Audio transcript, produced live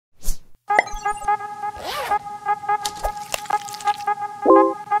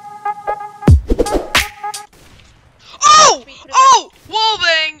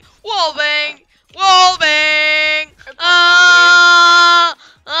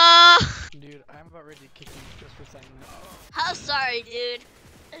already kicking just for saying that. How sorry, dude.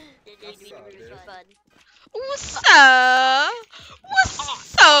 What's up, dude? Fun. What's up?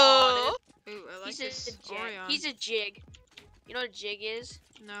 What's up? Ooh, I like He's this a jig. Orion. He's a jig. You know what a jig is?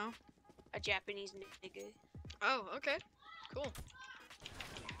 No. A Japanese nigga. Oh, okay. Cool.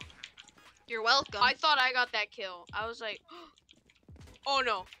 You're welcome. I thought I got that kill. I was like, oh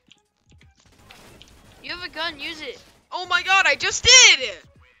no. You have a gun, use it. Oh my god, I just did!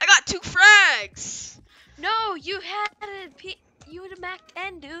 I got 2 frags! No, you had you had a Mac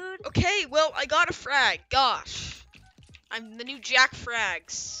 10, dude. Okay, well, I got a frag. Gosh. I'm the new Jack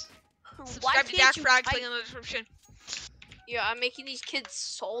Frags. Why Subscribe to can't Jack you Frags, type- link in the description. Yeah, I'm making these kids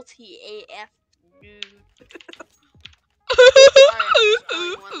salty AF, dude. Sorry, I'm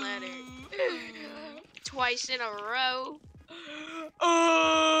spelling one letter. Twice in a row. The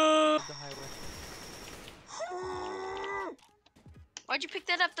highway. Why'd you pick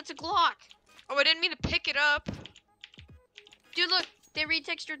that up? That's a Glock. Oh, I didn't mean to pick it up. Dude, look. They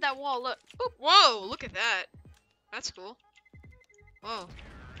retextured that wall. Look. Boop. Whoa, look at that. That's cool. Whoa.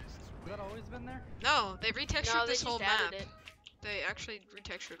 Has that always been there? No, they retextured No, they this whole just added map. it. They actually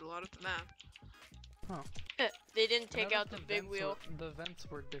retextured a lot of the map. They didn't I take noticed out the big vents wheel. The vents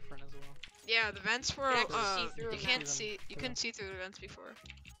were different as well. Yeah, the vents were. You can actually see through You them can't now. see. You Yeah. couldn't see through the vents before.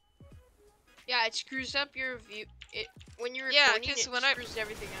 Yeah, it screws up your view. When you're Yeah, recording, 'cause it when I- screws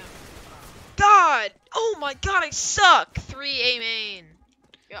everything up. God! Oh my god, I suck! 3A main.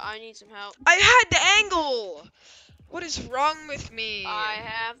 Yeah, I need some help. I had the angle! What is wrong with me? I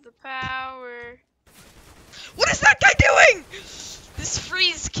have the power. What is that guy doing? This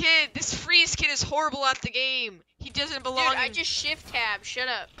freeze kid is horrible at the game. He doesn't belong. Dude, I in- just shift tab. Shut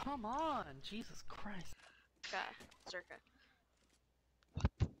up. Come on, Jesus Christ. God, Zerka.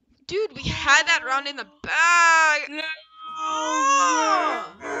 Dude, we had that round in the bag.